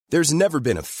There's never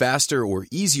been a faster or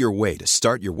easier way to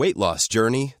start your weight loss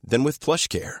journey than with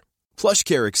PlushCare.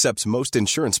 PlushCare accepts most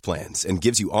insurance plans and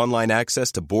gives you online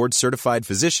access to board-certified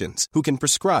physicians who can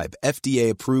prescribe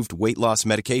FDA-approved weight loss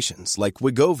medications like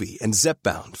Wegovy and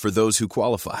Zepbound for those who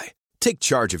qualify. Take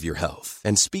charge of your health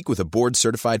and speak with a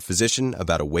board-certified physician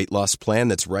about a weight loss plan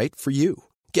that's right for you.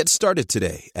 Get started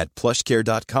today at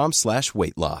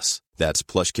plushcare.com/weight loss. That's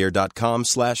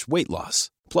plushcare.com/weight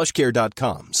loss.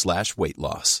 plushcare.com/weight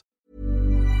loss.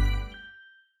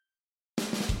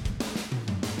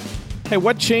 Hey,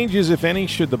 what changes, if any,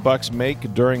 should the Bucs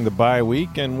make during the bye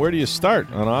week, and where do you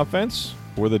start, on offense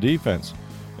or the defense?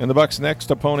 And the Bucs' next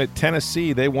opponent,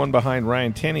 Tennessee, they won behind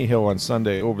Ryan Tannehill on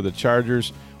Sunday over the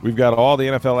Chargers. We've got all the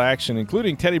NFL action,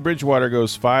 including Teddy Bridgewater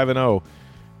goes 5-0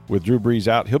 with Drew Brees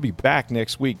out. He'll be back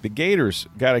next week. The Gators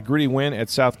got a gritty win at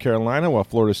South Carolina, while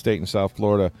Florida State and South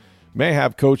Florida may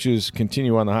have coaches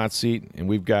continue on the hot seat. And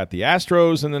we've got the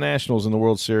Astros and the Nationals in the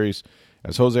World Series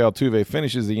as Jose Altuve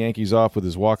finishes the Yankees off with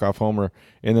his walk-off homer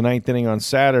in the ninth inning on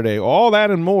Saturday. All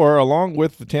that and more, along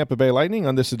with the Tampa Bay Lightning,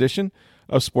 on this edition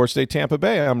of Sports Day Tampa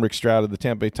Bay. I'm Rick Stroud of the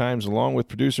Tampa Bay Times, along with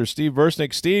producer Steve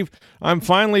Versnick. Steve, I'm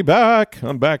finally back.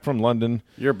 I'm back from London.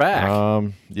 You're back.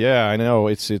 Yeah, I know.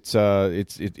 It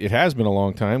has been a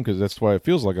long time, because that's why it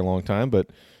feels like a long time. But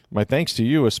my thanks to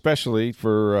you, especially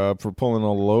for pulling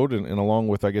all the load, and along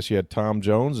with, I guess you had Tom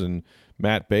Jones and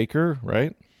Matt Baker,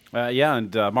 right? Yeah,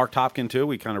 and Mark Topkin, too.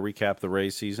 We kind of recapped the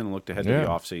Rays season and looked ahead to the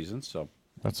offseason. So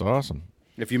that's awesome.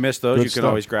 If you missed those, Good you stuff. can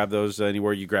always grab those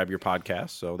anywhere you grab your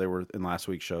podcast. So they were in last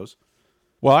week's shows.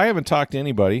 Well, I haven't talked to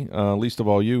anybody, least of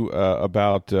all you,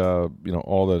 about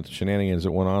all the shenanigans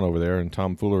that went on over there and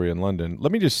tomfoolery in London.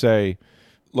 Let me just say,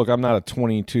 look, I'm not a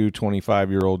 22,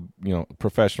 25-year-old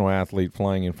professional athlete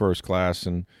flying in first class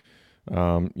and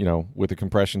with the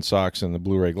compression socks and the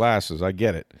Blu-ray glasses. I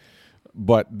get it,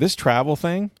 but this travel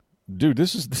thing, dude,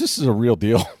 this is a real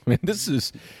deal.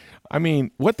 I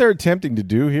mean, what they're attempting to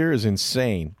do here is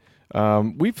insane.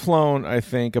 We've flown, I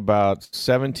think, about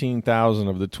 17,000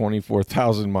 of the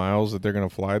 24,000 miles that they're going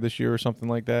to fly this year, or something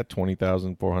like that,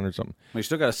 20,400 something. Well, you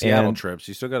still got a Seattle trip, so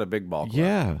you still got a big ball club.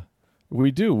 Yeah,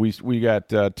 we do. We got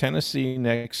Tennessee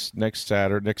next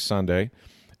Sunday,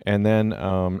 and then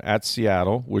at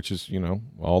Seattle, which is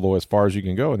all the way as far as you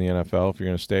can go in the NFL if you're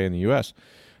going to stay in the U.S.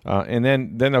 And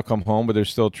then they'll come home, but there's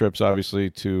still trips,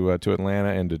 obviously, to Atlanta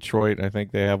and Detroit. I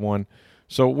think they have one.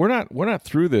 So we're not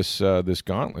through this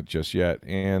gauntlet just yet.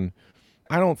 And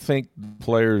I don't think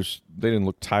players, they didn't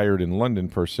look tired in London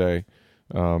per se,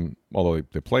 although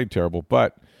they played terrible.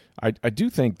 But I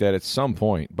do think that at some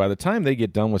point, by the time they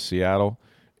get done with Seattle,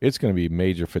 it's going to be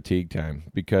major fatigue time,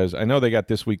 because I know they got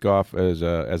this week off as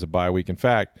a bye week. In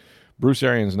fact, Bruce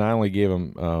Arians not only gave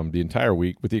them the entire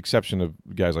week, with the exception of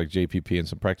guys like JPP and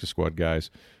some practice squad guys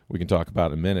we can talk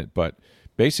about in a minute, but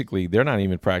basically they're not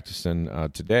even practicing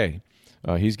today.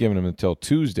 He's given them until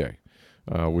Tuesday,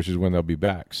 which is when they'll be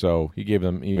back. So he gave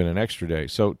them even an extra day.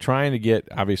 So trying to get,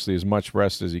 obviously, as much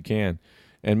rest as he can.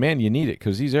 And, man, you need it,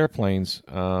 because these airplanes,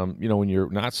 when you're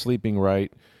not sleeping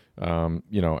right,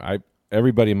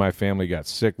 everybody in my family got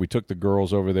sick. We took the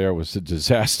girls over there. It was a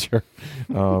disaster.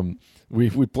 We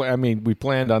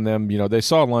planned on them. They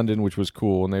saw London, which was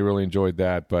cool, and they really enjoyed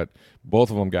that. But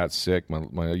both of them got sick.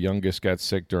 My youngest got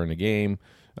sick during the game.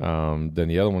 Then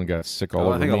the other one got sick all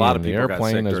over me in the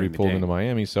airplane as we pulled into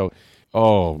Miami. So,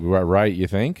 right, you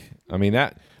think? I mean,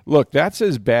 that's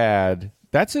as bad.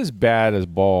 That's as bad as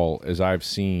ball as I've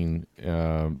seen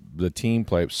the team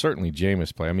play. Certainly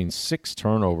Jameis play. I mean, 6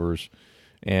 turnovers.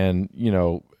 And,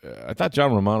 I thought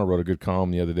John Romano wrote a good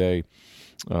column the other day,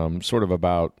 sort of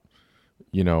about,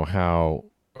 how,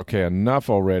 enough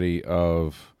already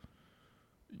of,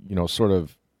 sort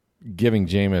of giving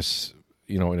Jameis,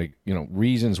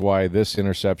 reasons why this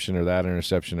interception or that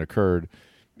interception occurred.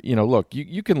 Look,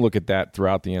 you can look at that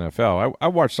throughout the NFL. I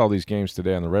watched all these games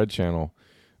today on the Red Channel,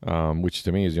 which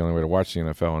to me is the only way to watch the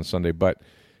NFL on Sunday. But,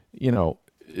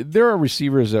 there are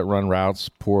receivers that run routes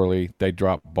poorly. They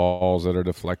drop balls that are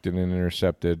deflected and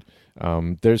intercepted.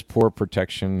 There's poor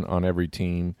protection on every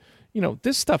team.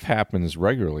 This stuff happens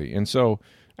regularly. And so,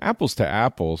 apples to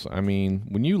apples, I mean,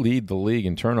 when you lead the league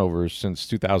in turnovers since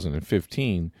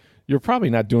 2015, you're probably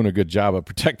not doing a good job of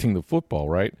protecting the football,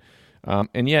 right?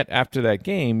 And yet, after that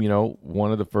game,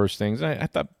 one of the first things, I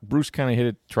thought Bruce kind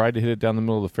of tried to hit it down the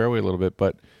middle of the fairway a little bit,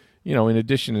 but, in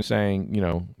addition to saying,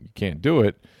 you can't do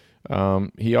it,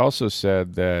 he also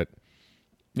said that,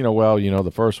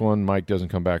 the first one, Mike doesn't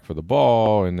come back for the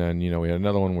ball, and then, we had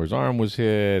another one where his arm was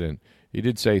hit, and he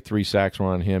did say 3 sacks were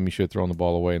on him, he should have thrown the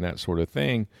ball away and that sort of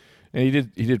thing. And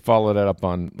he did follow that up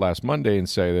on last Monday and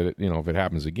say that, if it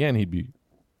happens again, he'd be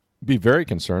be very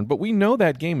concerned. But we know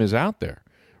that game is out there,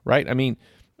 right? I mean,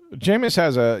 Jameis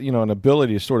has an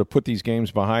ability to sort of put these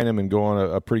games behind him and go on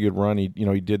a pretty good run. He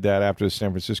did that after the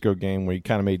San Francisco game where he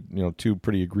kind of made two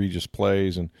pretty egregious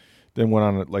plays and then went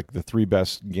on like the 3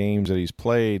 best games that he's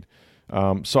played.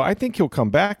 So I think he'll come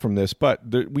back from this, but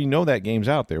we know that game's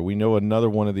out there. We know another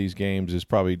one of these games is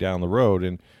probably down the road,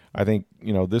 and I think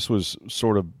this was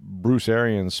sort of Bruce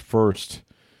Arians' first,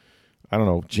 I don't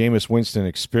know, Jameis Winston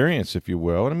experience, if you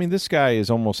will. And I mean, this guy is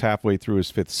almost halfway through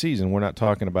his 5th season. We're not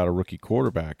talking about a rookie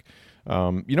quarterback.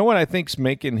 You know what I think's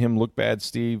making him look bad,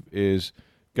 Steve, is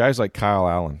guys like Kyle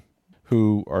Allen,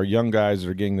 who are young guys that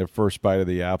are getting their first bite of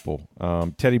the apple.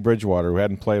 Teddy Bridgewater, who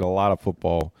hadn't played a lot of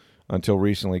football until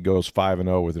recently, goes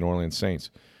 5-0 with the New Orleans Saints.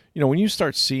 When you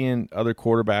start seeing other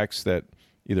quarterbacks that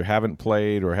either haven't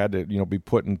played or had to be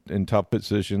put in tough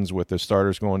positions with the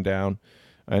starters going down,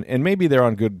 and maybe they're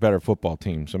on better football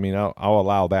teams. I mean, I'll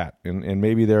allow that. And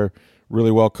maybe they're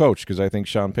really well coached because I think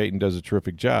Sean Payton does a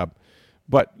terrific job.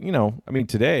 But, I mean,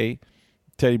 today,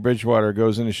 Teddy Bridgewater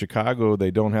goes into Chicago.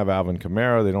 They don't have Alvin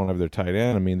Kamara. They don't have their tight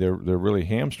end. I mean, they're really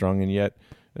hamstrung, and yet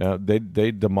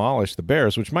they demolished the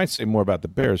Bears, which might say more about the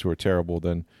Bears, who are terrible,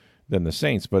 than the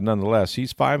Saints. But nonetheless,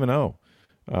 he's 5-0.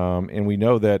 And we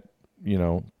know that,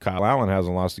 Kyle Allen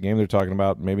hasn't lost a game. They're talking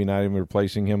about maybe not even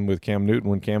replacing him with Cam Newton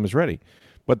when Cam is ready.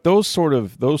 But those sort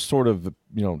of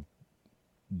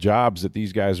jobs that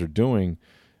these guys are doing,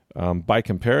 by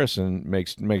comparison,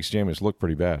 makes Jameis look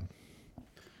pretty bad.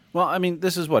 Well, I mean,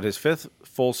 this is his 5th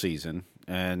full season,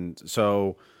 and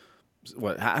so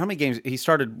how many games he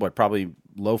started? Probably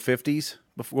low 50s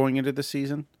before going into the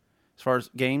season, as far as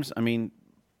games. I mean,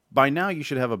 by now you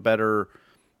should have a better.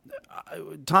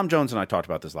 Tom Jones and I talked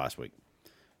about this last week.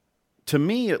 To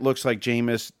me, it looks like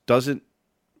Jameis doesn't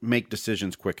make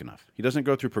decisions quick enough. He doesn't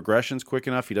go through progressions quick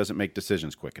enough. He doesn't make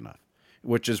decisions quick enough,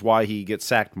 which is why he gets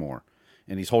sacked more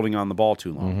and he's holding on the ball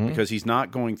too long because he's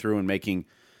not going through and making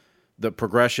the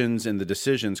progressions and the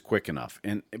decisions quick enough.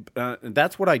 And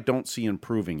that's what I don't see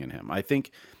improving in him. I think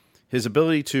his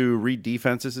ability to read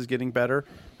defenses is getting better.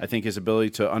 I think his ability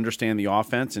to understand the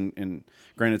offense, and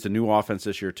granted it's a new offense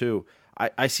this year too,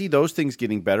 I see those things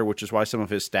getting better, which is why some of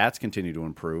his stats continue to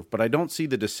improve. But I don't see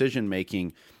the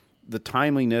decision-making, the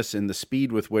timeliness and the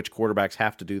speed with which quarterbacks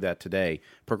have to do that today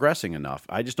progressing enough.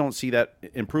 I just don't see that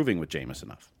improving with Jameis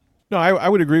enough. No, I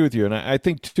would agree with you. And I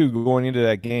think, too, going into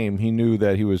that game, he knew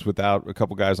that he was without a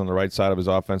couple guys on the right side of his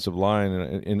offensive line.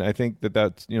 And I think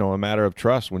that's, a matter of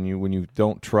trust. When you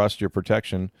don't trust your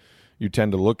protection, you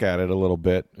tend to look at it a little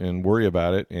bit and worry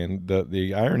about it. And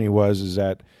the irony is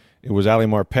that it was Ali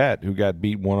Marpet who got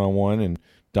beat one-on-one and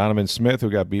Donovan Smith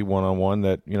who got beat one-on-one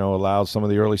that, allowed some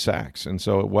of the early sacks. And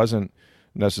so it wasn't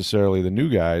necessarily the new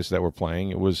guys that were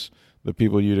playing. It was the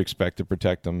people you'd expect to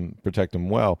protect them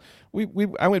well.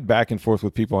 I went back and forth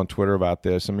with people on Twitter about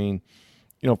this. I mean,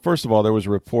 first of all, there was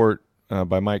a report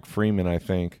by Mike Freeman, I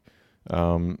think,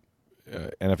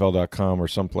 NFL.com or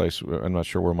someplace. I'm not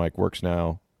sure where Mike works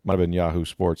now. Might have been Yahoo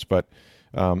Sports. But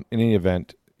in any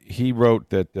event, he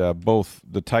wrote that both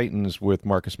the Titans with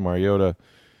Marcus Mariota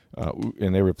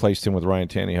and they replaced him with Ryan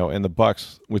Tannehill, and the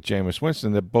Bucs with Jameis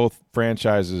Winston, that both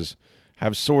franchises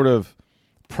have sort of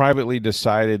privately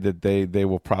decided that they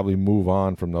will probably move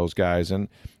on from those guys. And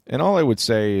all I would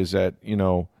say is that,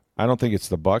 I don't think it's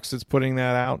the Bucs that's putting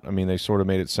that out. I mean, they sort of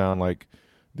made it sound like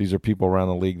these are people around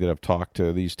the league that have talked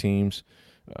to these teams.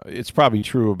 It's probably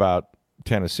true about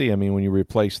Tennessee. I mean, when you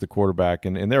replace the quarterback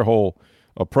and their whole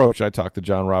approach, I talked to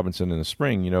John Robinson in the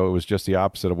spring, it was just the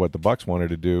opposite of what the Bucs wanted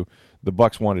to do. The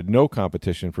Bucs wanted no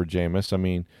competition for Jameis. I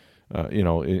mean,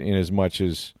 in as much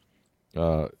as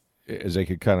they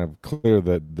could kind of clear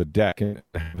the deck and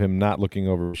have him not looking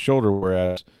over his shoulder,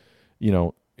 whereas,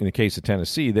 in the case of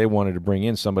Tennessee, they wanted to bring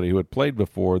in somebody who had played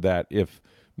before, that if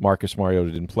Marcus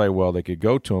Mariota didn't play well, they could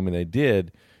go to him, and they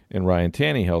did in Ryan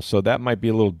Tannehill. So that might be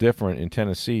a little different in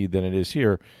Tennessee than it is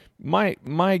here.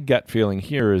 My gut feeling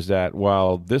here is that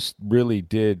while this really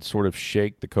did sort of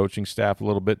shake the coaching staff a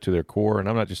little bit to their core, and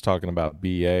I'm not just talking about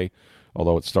B.A.,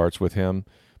 although it starts with him,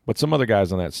 but some other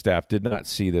guys on that staff did not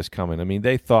see this coming. I mean,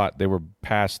 they thought they were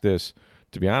past this,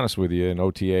 to be honest with you, in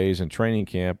OTAs and training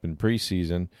camp and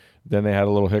preseason. Then they had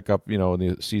a little hiccup, in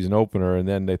the season opener, and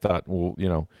then they thought, well,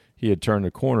 he had turned the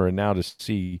corner. And now to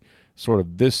see sort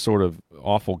of this sort of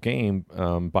awful game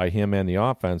by him and the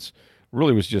offense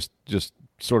really was just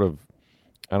sort of,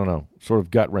 I don't know, sort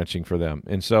of gut-wrenching for them.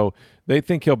 And so they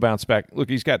think he'll bounce back. Look,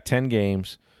 he's got 10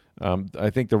 games. I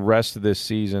think the rest of this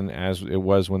season, as it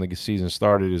was when the season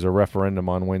started, is a referendum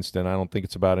on Winston. I don't think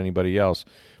it's about anybody else.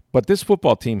 But this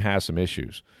football team has some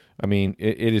issues. I mean,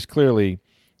 it is clearly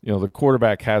the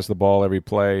quarterback has the ball every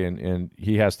play, and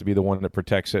he has to be the one that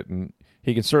protects it, and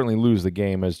he can certainly lose the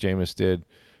game as Jameis did,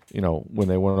 when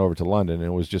they went over to London. It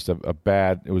was just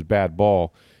bad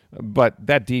ball. But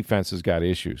that defense has got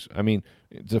issues. I mean,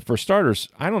 for starters,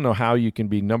 I don't know how you can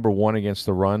be number one against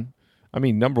the run. I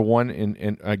mean, number one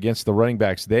in against the running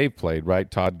backs they've played,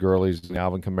 right? Todd Gurley's and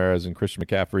Alvin Kamara's and Christian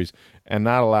McCaffrey's, and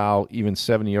not allow even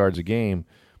 70 yards a game,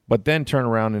 but then turn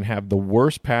around and have the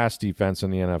worst pass defense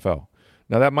in the NFL.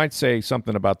 Now, that might say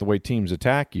something about the way teams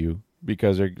attack you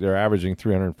because they're averaging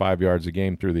 305 yards a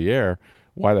game through the air.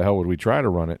 Why the hell would we try to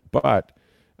run it? But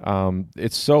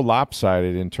it's so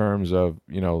lopsided in terms of,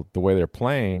 the way they're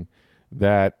playing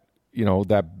that,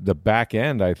 that the back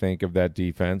end, I think, of that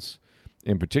defense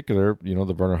in particular,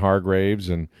 the Vernon Hargraves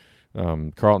and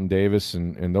Carlton Davis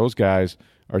and those guys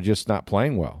are just not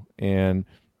playing well. And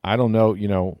I don't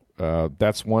know,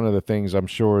 that's one of the things I'm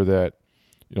sure that,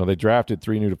 they drafted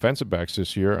 3 new defensive backs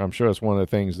this year. I'm sure that's one of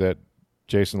the things that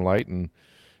Jason Light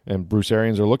and Bruce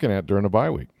Arians are looking at during the bye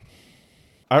week.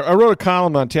 I wrote a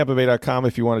column on TampaBay.com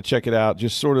if you want to check it out.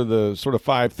 Just sort of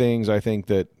 5 things I think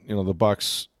that the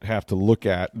Bucs have to look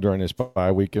at during this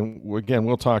bye week. And again,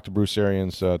 we'll talk to Bruce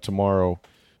Arians tomorrow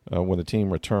when the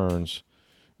team returns.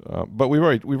 But we've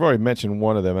already mentioned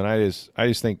one of them, and I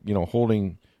just think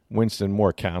holding Winston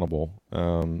more accountable.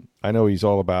 I know he's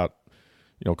all about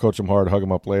coach him hard, hug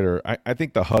him up later. I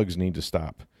think the hugs need to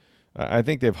stop. I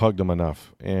think they've hugged him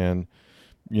enough, and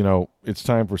it's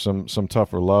time for some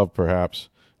tougher love, perhaps.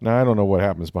 Now, I don't know what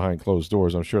happens behind closed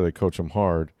doors. I'm sure they coach him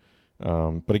hard.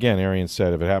 But again, Arians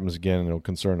said, if it happens again, it'll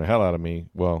concern the hell out of me.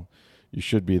 Well, you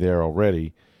should be there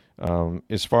already.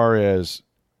 As far as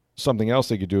something else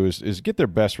they could do is get their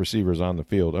best receivers on the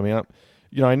field. I mean,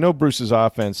 I know Bruce's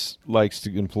offense likes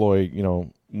to employ,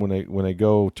 when they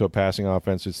go to a passing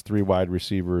offense, it's 3 wide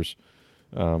receivers.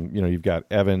 You've got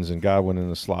Evans and Godwin in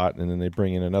the slot, and then they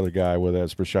bring in another guy, whether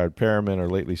that's Brashard Perriman or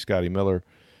lately Scotty Miller,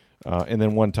 and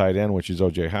then 1 tight end, which is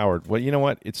O.J. Howard. Well, you know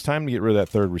what? It's time to get rid of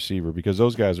that 3rd receiver because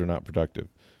those guys are not productive.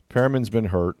 Perriman's been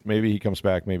hurt. Maybe he comes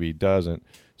back. Maybe he doesn't.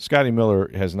 Scotty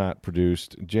Miller has not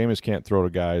produced. Jameis can't throw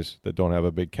to guys that don't have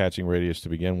a big catching radius to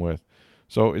begin with.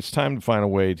 So it's time to find a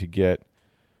way to get,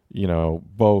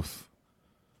 both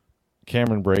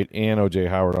Cameron Brate and O.J.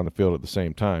 Howard on the field at the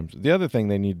same time. The other thing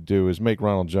they need to do is make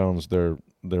Ronald Jones their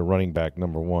running back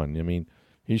number 1. I mean,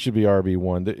 he should be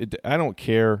RB1. I don't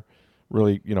care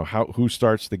really, who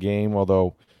starts the game,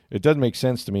 although it does make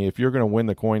sense to me if you're going to win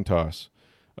the coin toss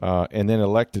and then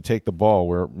elect to take the ball,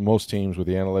 where most teams with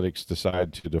the analytics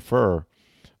decide to defer,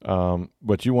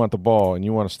 but you want the ball and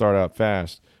you want to start out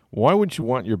fast, why wouldn't you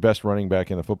want your best running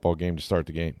back in the football game to start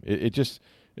the game? It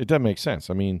doesn't make sense.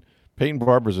 I mean, Peyton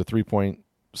Barber's a 3.7,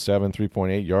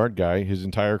 3.8 yard guy his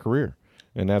entire career,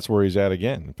 and that's where he's at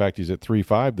again. In fact, he's at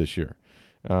 3.5 this year.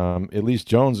 At least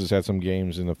Jones has had some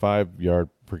games in the 5 yard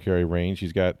per carry range.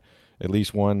 He's got at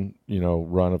least one,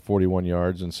 run of 41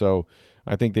 yards, and so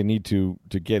I think they need to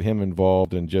get him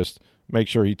involved and just make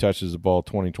sure he touches the ball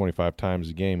 20, 25 times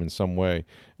a game in some way.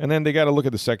 And then they got to look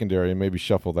at the secondary and maybe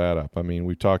shuffle that up. I mean,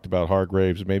 we've talked about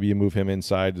Hargraves. Maybe you move him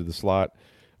inside to the slot.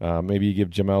 Maybe you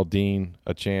give Jamel Dean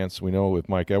a chance. We know if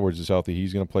Mike Edwards is healthy,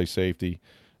 he's going to play safety.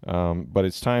 But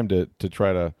it's time to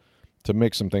try to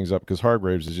mix some things up because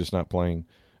Hargraves is just not playing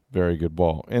very good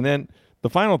ball. And then the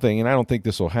final thing, and I don't think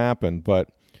this will happen, but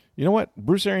you know what?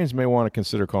 Bruce Arians may want to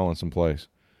consider calling some plays.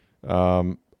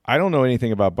 I don't know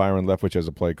anything about Byron Leftwich as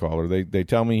a play caller. They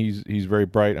tell me he's very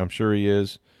bright. I'm sure he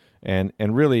is. And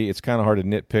really, it's kind of hard to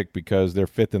nitpick because they're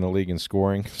 5th in the league in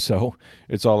scoring. So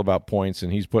it's all about points,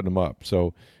 and he's putting them up.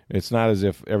 So it's not as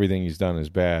if everything he's done is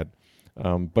bad.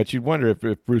 But you'd wonder if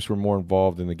Bruce were more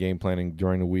involved in the game planning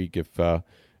during the week,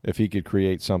 if he could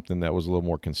create something that was a little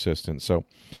more consistent. So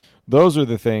those are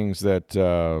the things that,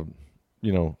 I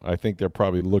think they're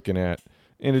probably looking at.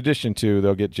 In addition to,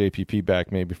 they'll get JPP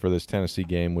back maybe for this Tennessee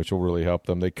game, which will really help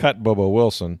them. They cut Bobo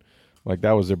Wilson. Like,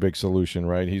 that was their big solution,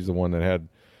 right? He's the one that had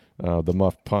the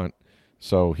muffed punt.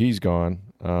 So he's gone.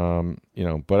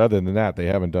 But other than that, they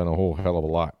haven't done a whole hell of a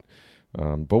lot.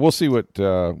 But we'll see what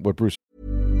Bruce.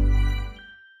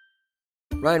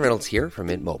 Ryan Reynolds here from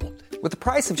Mint Mobile. With the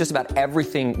price of just about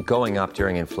everything going up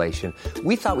during inflation,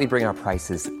 we thought we'd bring our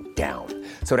prices down.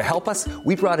 So to help us,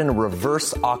 we brought in a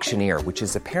reverse auctioneer, which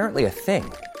is apparently a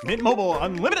thing. Mint Mobile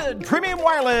Unlimited Premium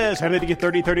Wireless. How to get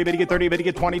 30, 30, bit to get 30, bit to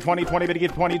get 20, 20, 20, bit to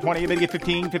get 20, 20, bit to get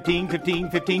 15, 15, 15,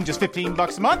 15, just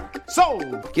 $15 a month?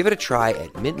 Sold! Give it a try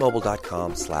at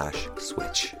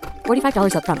mintmobile.com/switch.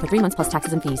 $45 up front for 3 months plus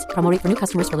taxes and fees. Promo rate for new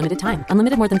customers for limited time.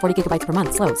 Unlimited more than 40 gigabytes per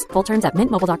month. Slows full terms at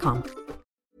mintmobile.com.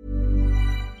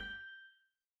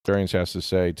 Arians has to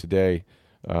say today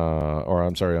or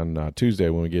I'm sorry, on Tuesday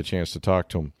when we get a chance to talk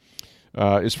to him.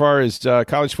 As far as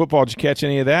college football, did you catch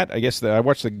any of that? I guess I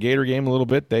watched the Gator game a little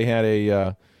bit. They had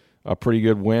a pretty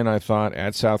good win, I thought,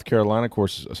 at South Carolina. Of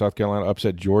course, South Carolina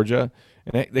upset Georgia,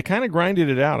 and they kind of grinded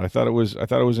it out. I thought it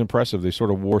was impressive. They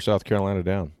sort of wore South Carolina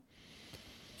down.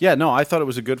 Yeah, no, I thought it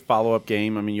was a good follow-up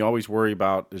game. I mean, you always worry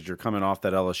about, as you're coming off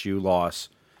that LSU loss,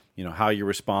 how you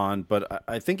respond. But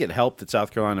I think it helped that South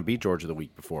Carolina beat Georgia the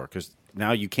week before, because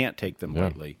now you can't take them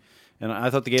lightly. And I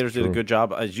thought the Gators did a good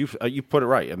job. As you put it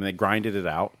right. I mean, they grinded it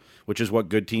out, which is what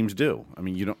good teams do. I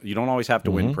mean, you don't always have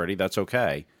to win pretty. That's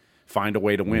okay. Find a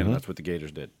way to win. And that's what the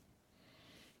Gators did.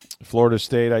 Florida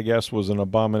State, I guess, was an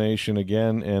abomination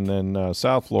again. And then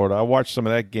South Florida, I watched some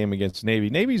of that game against Navy.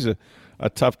 Navy's a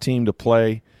tough team to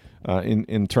play.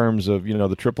 In terms of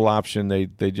the triple option, they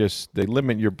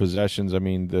limit your possessions. I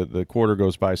mean, the quarter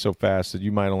goes by so fast that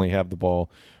you might only have the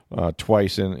ball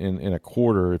twice in a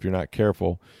quarter if you're not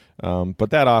careful.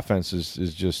 But that offense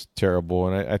is just terrible,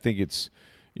 and I think it's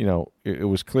it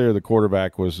was clear the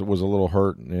quarterback was a little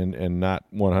hurt and not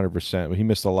 100%. He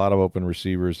missed a lot of open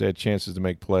receivers. They had chances to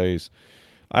make plays.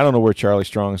 I don't know where Charlie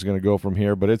Strong is going to go from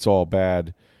here, but it's all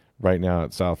bad right now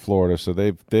at South Florida, so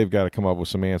they've got to come up with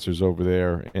some answers over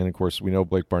there. And of course, we know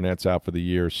Blake Barnett's out for the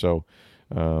year, so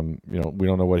we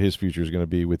don't know what his future is going to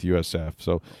be with USF.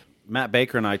 So Matt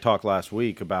Baker and I talked last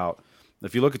week about,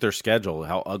 if you look at their schedule,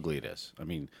 how ugly it is. I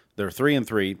mean, they're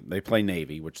 3-3. They play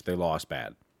Navy, which they lost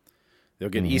bad. They'll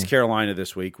get East Carolina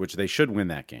this week, which they should win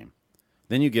that game.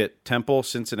 Then you get Temple,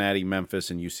 Cincinnati,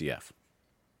 Memphis, and UCF.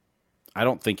 I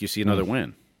don't think you see another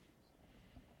win.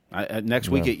 Next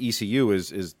week at ECU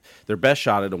is their best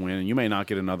shot at a win, and you may not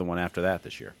get another one after that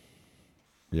this year.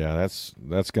 Yeah,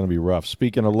 that's going to be rough.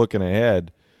 Speaking of looking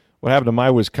ahead, what happened to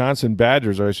my Wisconsin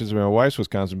Badgers, or I should say my wife's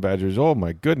Wisconsin Badgers? Oh,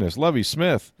 my goodness, Lovie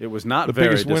Smith. It was not the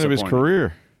very biggest win of his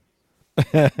career.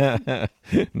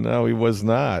 No, he was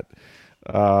not.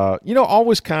 All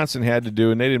Wisconsin had to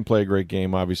do, and they didn't play a great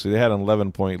game, obviously. They had an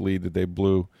 11-point lead that they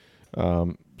blew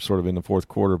sort of in the fourth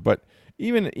quarter, but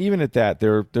even at that,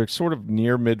 they're sort of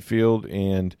near midfield,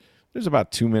 and there's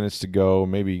about 2 minutes to go,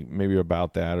 maybe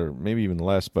about that, or maybe even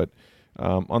less. But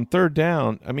on third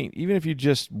down, I mean, even if you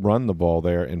just run the ball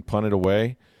there and punt it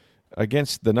away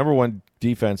against the number one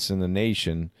defense in the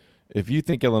nation, if you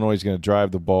think Illinois is going to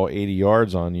drive the ball 80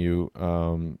 yards on you,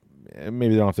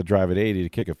 maybe they don't have to drive it 80 to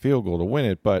kick a field goal to win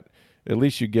it, but at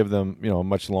least you give them a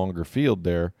much longer field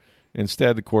there.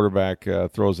 Instead, the quarterback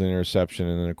throws an interception,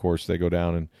 and then of course they go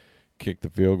down and kick the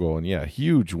field goal. And yeah,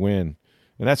 huge win,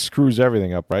 and that screws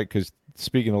everything up, right? Because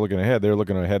speaking of looking ahead, they're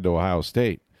looking ahead to Ohio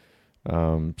State.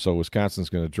 So Wisconsin's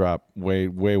going to drop way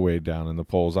down in the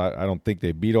polls. I don't think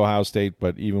they beat Ohio State,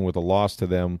 but even with a loss to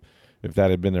them, if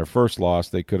that had been their first loss,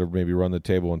 they could have maybe run the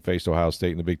table and faced Ohio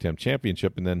State in the Big Ten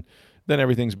championship, and then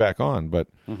everything's back on. But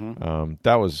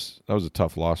that was a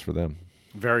tough loss for them.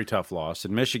 Very tough loss.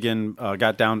 And Michigan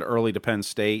got down early to Penn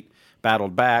State,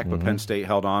 battled back, but Penn State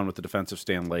held on with the defensive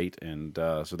stand late, and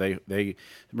so they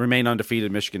remain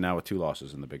undefeated. Michigan now with 2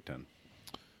 losses in the Big Ten.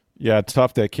 Yeah,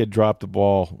 tough. That kid dropped the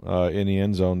ball in the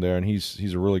end zone there, and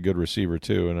he's a really good receiver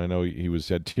too. And I know he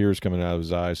had tears coming out of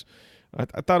his eyes.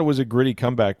 I thought it was a gritty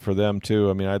comeback for them too.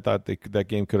 I mean, I thought that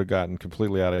game could have gotten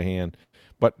completely out of hand.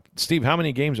 But Steve, how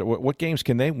many games? What games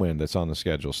can they win that's on the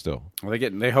schedule still? Well,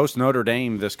 they host Notre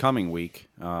Dame this coming week.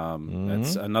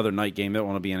 That's another night game. They don't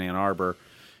want to be in Ann Arbor.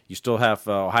 You still have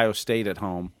Ohio State at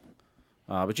home,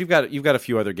 but you've got a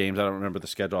few other games. I don't remember the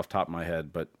schedule off the top of my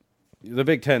head, but the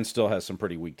Big Ten still has some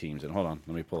pretty weak teams. And hold on,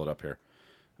 let me pull it up here.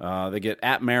 They get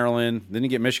at Maryland, then you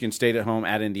get Michigan State at home,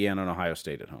 at Indiana, and Ohio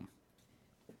State at home.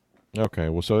 Okay,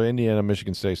 well, so Indiana,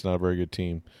 Michigan State's not a very good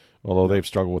team, although they've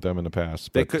struggled with them in the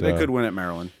past. But, they could win at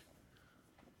Maryland.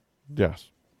 Yes,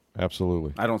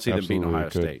 absolutely. I don't see them beating Ohio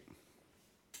State.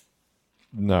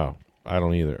 No, I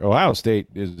don't either. Ohio State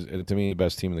is, to me, the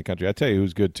best team in the country. I tell you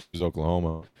who's good too is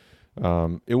Oklahoma.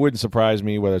 It wouldn't surprise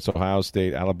me whether it's Ohio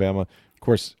State, Alabama. Of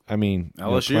course, I mean,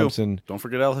 LSU. Clemson, don't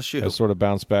forget LSU. Has sort of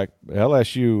bounced back.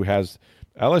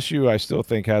 LSU, I still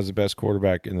think, has the best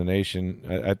quarterback in the nation.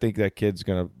 I think that kid's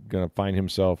gonna find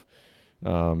himself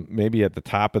maybe at the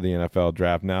top of the NFL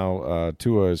draft. Now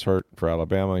Tua is hurt for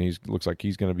Alabama. He looks like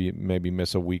he's going to maybe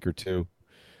miss a week or two.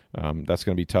 That's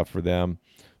going to be tough for them.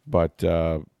 But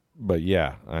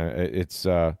yeah, it's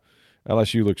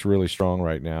LSU looks really strong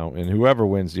right now. And whoever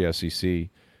wins the SEC,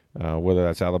 whether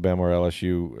that's Alabama or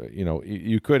LSU,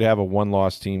 you could have a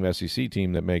one-loss team, SEC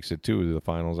team, that makes it to the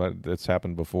finals. That's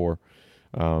happened before.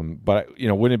 But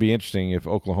wouldn't it be interesting if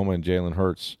Oklahoma and Jalen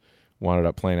Hurts wound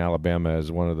up playing Alabama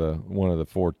as one of the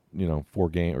four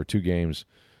game or 2 games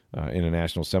in a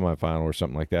national semifinal or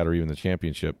something like that, or even the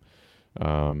championship?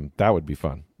 That would be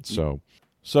fun.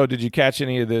 So did you catch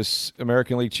any of this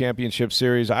American League Championship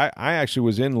Series? I actually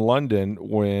was in London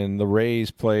when the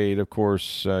Rays played, of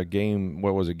course, Game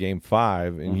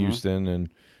 5 in Houston, and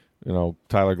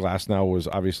Tyler Glasnow was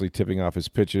obviously tipping off his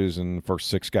pitches, and the first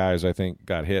 6 guys, I think,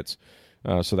 got hits.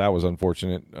 So that was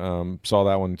unfortunate. Saw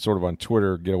that one sort of on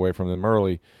Twitter, get away from them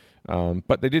early.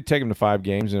 But they did take him to 5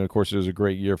 games, and, of course, it was a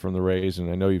great year from the Rays,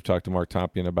 and I know you've talked to Mark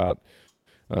Tompion about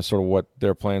sort of what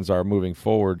their plans are moving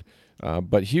forward.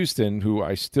 But Houston, who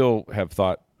I still have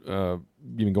thought,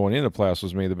 even going into the playoffs,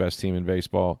 was maybe the best team in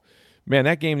baseball. Man,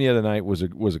 that game the other night was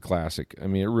a classic. I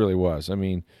mean, it really was. I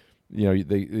mean,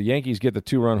 the Yankees get the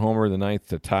 2-run homer in the ninth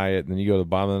to tie it, and then you go to the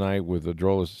bottom of the night with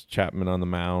Aroldis Chapman on the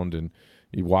mound, and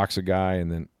he walks a guy, and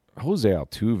then Jose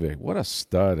Altuve, what a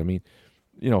stud. I mean,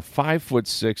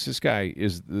 5'6". This guy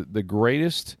is the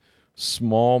greatest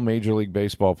small Major League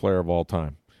Baseball player of all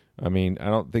time. I mean, I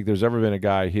don't think there's ever been a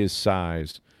guy his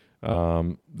size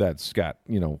that's got,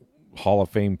 Hall of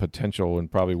Fame potential and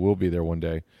probably will be there one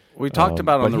day. We talked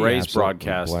about on the Rays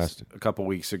broadcast a couple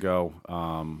weeks ago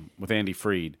with Andy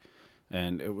Freed,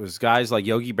 and it was guys like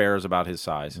Yogi Berra's about his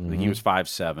size. I think he was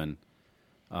 5'7".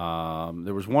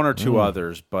 There was 1 or 2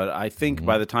 others, but I think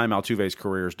by the time Altuve's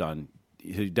career is done,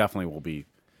 he definitely will be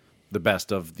the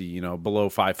best of the below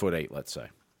 5'8", let's say.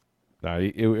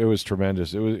 It was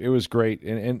tremendous. It was great,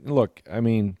 and look, I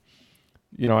mean,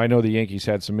 I know the Yankees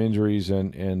had some injuries,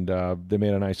 and they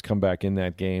made a nice comeback in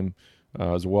that game. It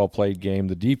was a well-played game.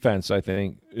 The defense, I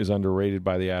think, is underrated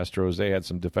by the Astros. They had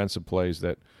some defensive plays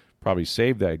that probably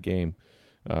saved that game.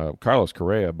 Carlos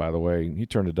Correa, by the way, he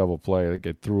turned a double play.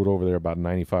 They threw it over there about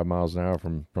 95 miles an hour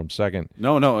from second.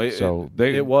 No,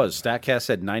 it was. StatCast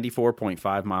said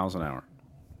 94.5 miles an hour.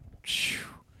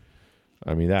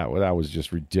 I mean, that was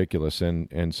just ridiculous.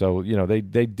 And so, they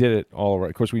did it all right.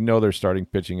 Of course, we know their starting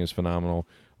pitching is phenomenal,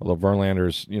 although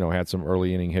Verlander's, had some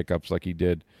early inning hiccups like he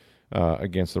did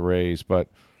against the Rays. But,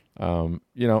 and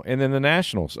then the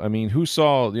Nationals. I mean, who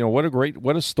saw,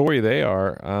 what a story they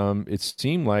are. It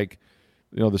seemed like,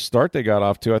 the start they got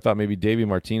off to, I thought maybe Davey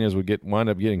Martinez would wind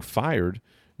up getting fired.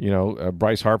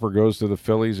 Bryce Harper goes to the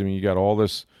Phillies. I mean, you got all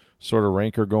this sort of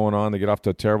rancor going on. They get off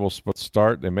to a terrible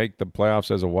start. They make the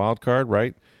playoffs as a wild card,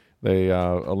 right? They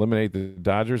eliminate the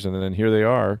Dodgers, and then here they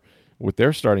are with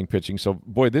their starting pitching. So,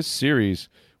 boy, this series,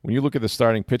 when you look at the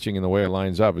starting pitching and the way it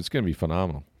lines up, it's going to be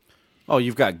phenomenal. Oh,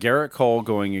 you've got Garrett Cole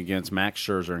going against Max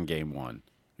Scherzer in Game 1.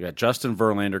 You got Justin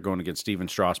Verlander going against Steven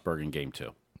Strasburg in Game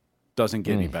 2. Doesn't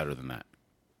get any better than that.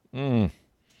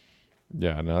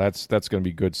 Yeah, no, that's going to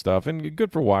be good stuff, and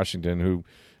good for Washington, who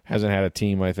hasn't had a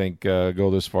team, I think, go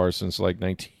this far since like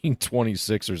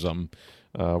 1926 or something,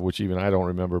 which even I don't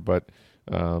remember. But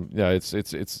yeah,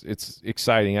 it's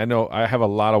exciting. I know I have a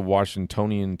lot of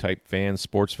Washingtonian type fans,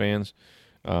 sports fans,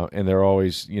 and they're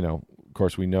always, of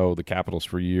course, we know the Capitals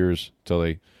for years till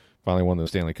they finally won the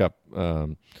Stanley Cup,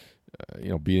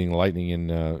 beating the Lightning in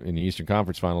the Eastern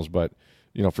Conference Finals. But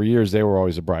for years they were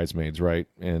always the bridesmaids, right?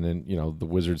 And then the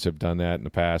Wizards have done that in the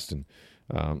past, and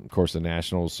of course the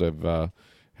Nationals have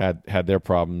had their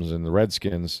problems, and the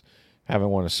Redskins haven't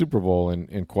won a Super Bowl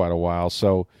in quite a while.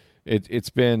 So it's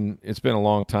been a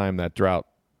long time, that drought.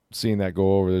 Seeing that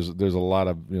go over, there's a lot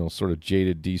of sort of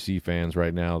jaded DC fans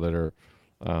right now that are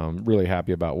really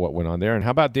happy about what went on there. And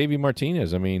how about Davey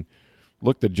Martinez? I mean,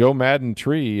 look, the Joe Madden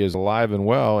tree is alive and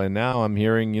well, and now I'm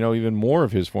hearing even more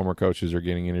of his former coaches are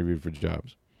getting interviewed for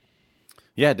jobs.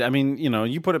 Yeah, I mean,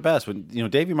 you put it best, but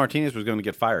Davey Martinez was going to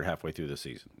get fired halfway through the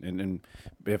season, and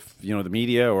if the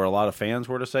media or a lot of fans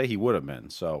were to say, he would have been.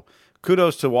 So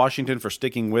kudos to Washington for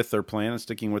sticking with their plan and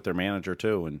sticking with their manager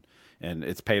too, and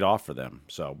it's paid off for them.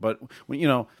 So, but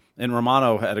and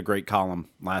Romano had a great column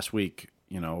last week,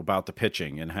 about the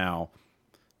pitching and how,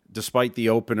 despite the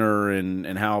opener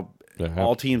and how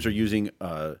all teams are using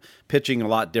pitching a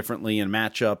lot differently in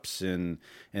matchups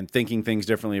and thinking things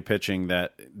differently in pitching,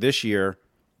 that this year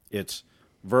it's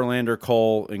Verlander,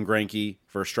 Cole, and Greinke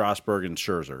for Strasburg and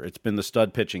Scherzer. It's been the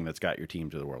stud pitching that's got your team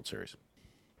to the World Series.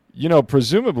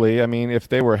 Presumably, I mean, if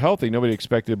they were healthy, nobody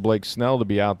expected Blake Snell to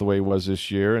be out the way he was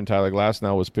this year, and Tyler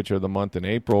Glasnow was pitcher of the month in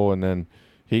April, and then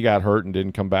he got hurt and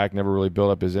didn't come back, never really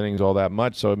built up his innings all that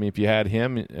much. So, I mean, if you had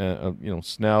him,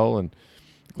 Snell and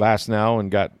Glasnow,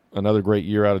 and got another great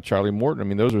year out of Charlie Morton, I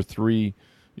mean, those are 3,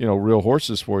 real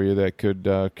horses for you that could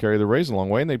carry the Rays a long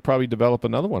way, and they'd probably develop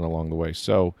another one along the way.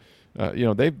 So,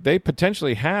 they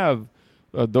potentially have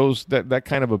that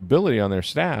kind of ability on their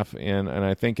staff, and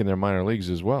I think in their minor leagues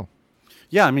as well.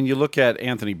 Yeah, I mean, you look at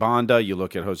Anthony Bonda, you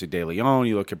look at Jose De Leon,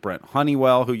 you look at Brent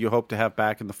Honeywell, who you hope to have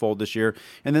back in the fold this year,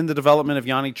 and then the development of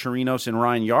Yanni Chirinos and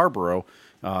Ryan Yarborough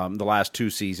the last 2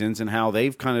 seasons, and how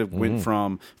they've kind of went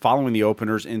from following the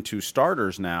openers into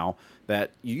starters now,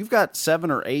 that you've got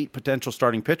 7 or 8 potential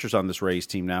starting pitchers on this Rays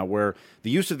team now, where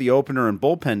the use of the opener and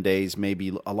bullpen days may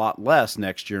be a lot less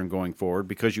next year and going forward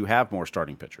because you have more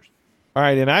starting pitchers. All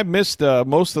right, and I missed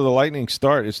most of the Lightning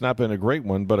start. It's not been a great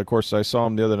one, but, of course, I saw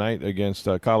them the other night against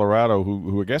Colorado,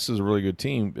 who I guess is a really good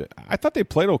team. I thought they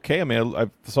played okay. I mean, I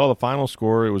saw the final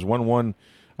score. It was 1-1,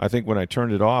 I think, when I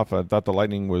turned it off. I thought the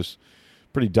Lightning was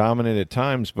pretty dominant at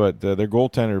times, but their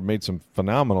goaltender made some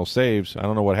phenomenal saves. I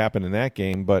don't know what happened in that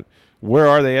game, but where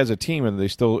are they as a team? Are they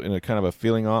still in a kind of a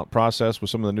feeling out process with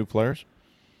some of the new players?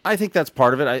 I think that's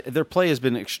part of it. Their play has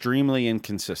been extremely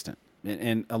inconsistent,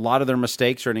 and a lot of their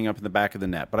mistakes are ending up in the back of the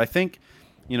net. But I think,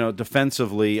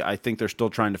 defensively, I think they're still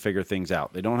trying to figure things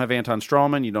out. They don't have Anton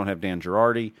Strawman. You don't have Dan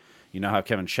Girardi. You now have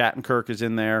Kevin Shattenkirk is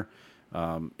in there.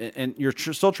 And you're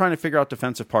still trying to figure out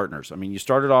defensive partners. I mean, you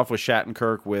started off with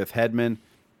Shattenkirk with Hedman,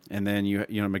 and then you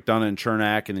McDonough and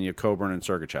Chernak, and then you have Coburn and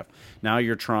Sergachev. Now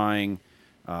you're trying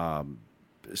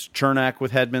Chernak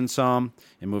with Hedman some,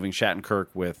 and moving Shattenkirk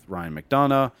with Ryan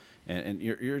McDonough, and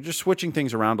you're just switching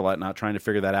things around a lot, not trying to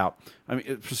figure that out. I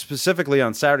mean, specifically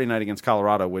on Saturday night against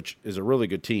Colorado, which is a really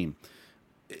good team.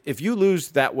 If you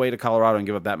lose that way to Colorado and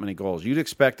give up that many goals, you'd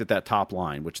expect that top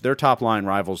line, which their top line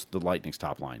rivals the Lightning's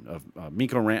top line of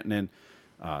Mikko Rantanen,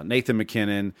 Nathan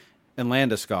McKinnon, and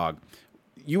Landeskog,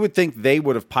 you would think they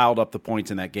would have piled up the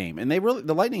points in that game. And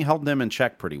the Lightning held them in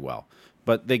check pretty well.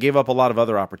 But they gave up a lot of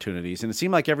other opportunities, and it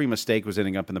seemed like every mistake was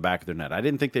ending up in the back of their net. I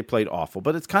didn't think they played awful,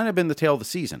 but it's kind of been the tale of the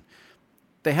season.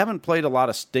 They haven't played a lot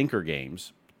of stinker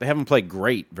games. They haven't played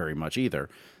great very much either.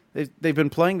 They've been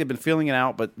playing, they've been feeling it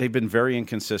out, but they've been very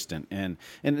inconsistent. And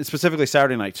specifically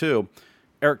Saturday night, too,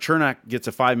 Erik Chernak gets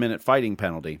a 5-minute fighting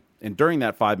penalty. And during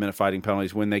that 5-minute fighting penalty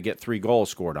is when they get 3 goals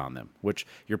scored on them, which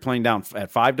you're playing down at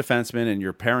 5 defensemen and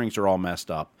your pairings are all messed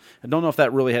up. I don't know if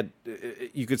that really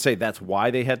you could say that's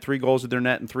why they had 3 goals at their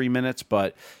net in 3 minutes,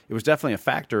 but it was definitely a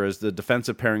factor as the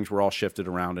defensive pairings were all shifted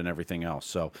around and everything else.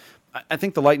 So I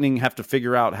think the Lightning have to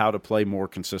figure out how to play more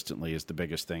consistently is the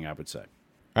biggest thing I would say.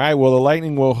 All right, well, the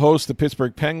Lightning will host the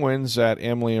Pittsburgh Penguins at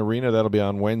Amalie Arena. That'll be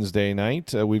on Wednesday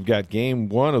night. We've got Game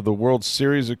 1 of the World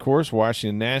Series, of course,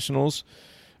 Washington Nationals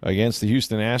against the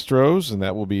Houston Astros, and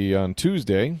that will be on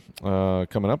Tuesday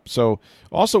coming up. So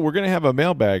also we're going to have a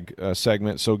mailbag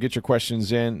segment, so get your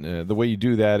questions in. The way you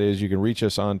do that is you can reach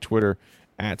us on Twitter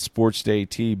at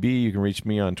SportsDayTB. You can reach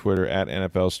me on Twitter at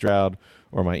NFLStroud,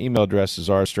 or my email address is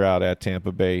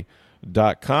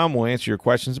rstroud@tampabay.com. We'll answer your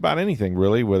questions about anything,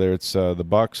 really, whether it's the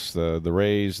Bucks, the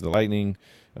Rays, the Lightning,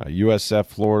 USF,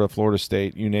 Florida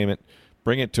State, you name it.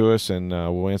 Bring it to us, and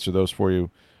we'll answer those for you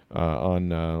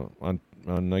on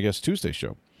I guess, Tuesday's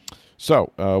show.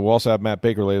 So we'll also have Matt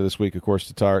Baker later this week, of course,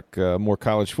 to talk more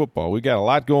college football. We've got a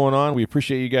lot going on. We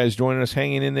appreciate you guys joining us,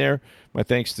 hanging in there. My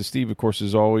thanks to Steve, of course,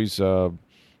 as always. It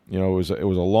was a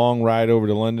long ride over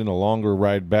to London, a longer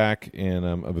ride back, and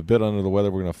I'm a bit under the weather.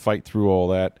 We're going to fight through all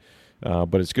that,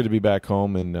 but it's good to be back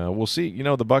home, and we'll see.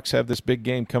 The Bucs have this big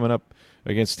game coming up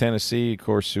against Tennessee, of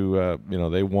course, who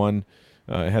they won.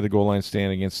 Had the goal line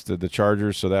stand against the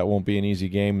Chargers, so that won't be an easy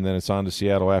game, and then it's on to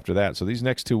Seattle after that. So these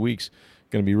next 2 weeks are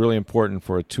going to be really important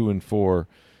for a 2-4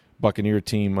 Buccaneer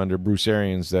team under Bruce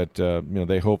Arians that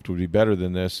they hoped would be better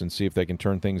than this, and see if they can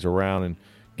turn things around and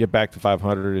get back to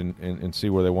 500 and see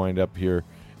where they wind up here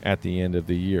at the end of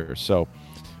the year. So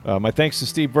my thanks to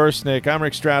Steve Versnick. I'm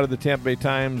Rick Stroud of the Tampa Bay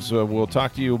Times. We'll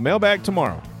talk to you mailbag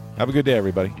tomorrow. Have a good day,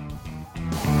 everybody.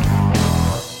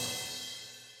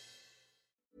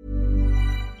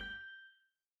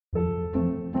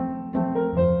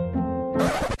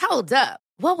 Hold up.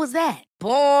 What was that?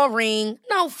 Boring.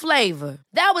 No flavor.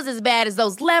 That was as bad as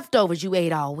those leftovers you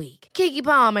ate all week. Keke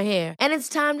Palmer here, and it's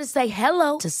time to say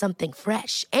hello to something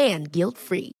fresh and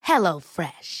guilt-free. Hello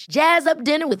Fresh. Jazz up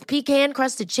dinner with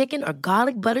pecan-crusted chicken or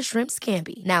garlic butter shrimp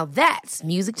scampi. Now that's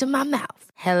music to my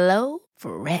mouth. Hello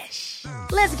Fresh.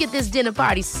 Let's get this dinner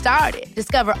party started.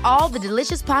 Discover all the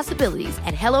delicious possibilities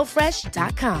at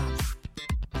HelloFresh.com.